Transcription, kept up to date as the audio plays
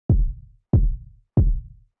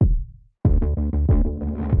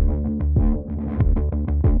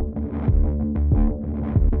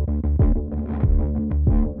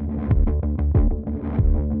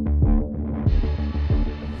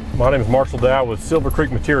My name is Marshall Dow with Silver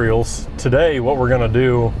Creek Materials. Today what we're going to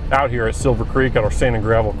do out here at Silver Creek at our sand and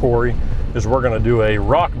gravel quarry is we're going to do a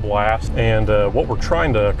rock blast, and what we're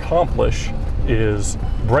trying to accomplish is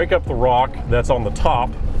break up the rock that's on the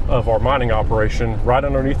top of our mining operation right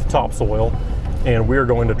underneath the topsoil, and we're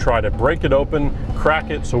going to try to break it open,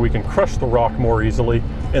 crack it so we can crush the rock more easily,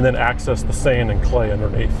 and then access the sand and clay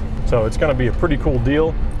underneath. So it's going to be a pretty cool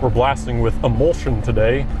deal. We're blasting with emulsion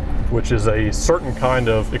today, which is a certain kind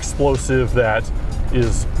of explosive that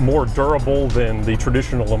is more durable than the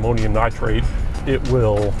traditional ammonium nitrate. It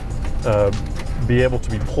will be able to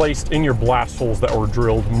be placed in your blast holes that were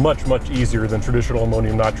drilled much easier than traditional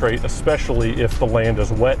ammonium nitrate, especially if the land is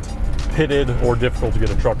wet, pitted, or difficult to get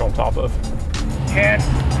a truck on top of. 10,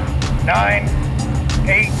 9,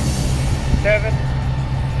 8, 7,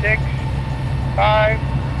 6,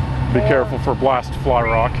 5, Be careful for blast fly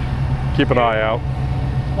rock. Keep an eye out.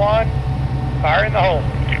 1, fire in the hole.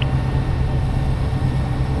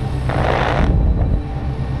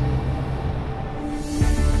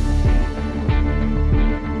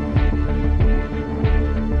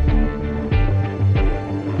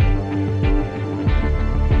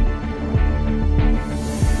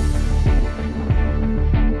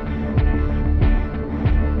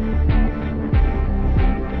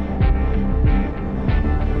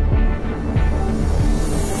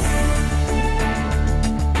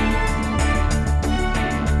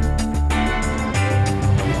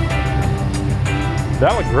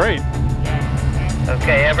 That looked great.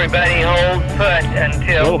 Okay, everybody hold put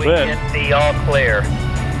until we get the all clear.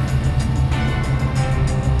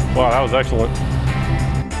 Wow, that was excellent.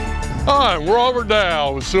 Hi, I'm Robert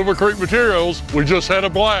Dow with Silver Creek Materials. We just had a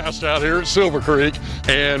blast out here at Silver Creek,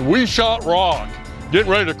 and we shot rock. Getting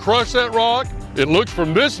ready to crush that rock. It looks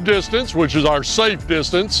from this distance, which is our safe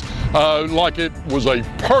distance, like it was a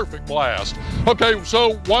perfect blast. Okay,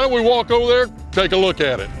 so why don't we walk over there, take a look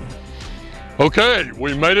at it. Okay,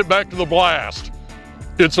 we made it back to the blast.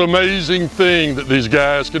 It's an amazing thing that these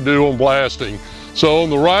guys can do on blasting. So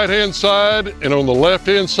on the right-hand side and on the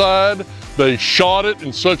left-hand side, they shot it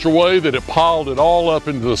in such a way that it piled it all up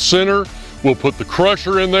into the center. We'll put the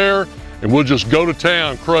crusher in there and we'll just go to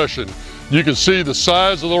town crushing. You can see the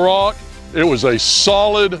size of the rock. It was a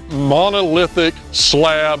solid monolithic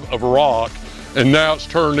slab of rock, and now it's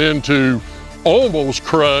turned into almost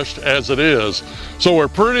crushed as it is. So we're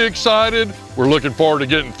pretty excited. We're looking forward to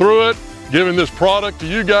getting through it, giving this product to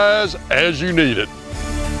you guys as you need it.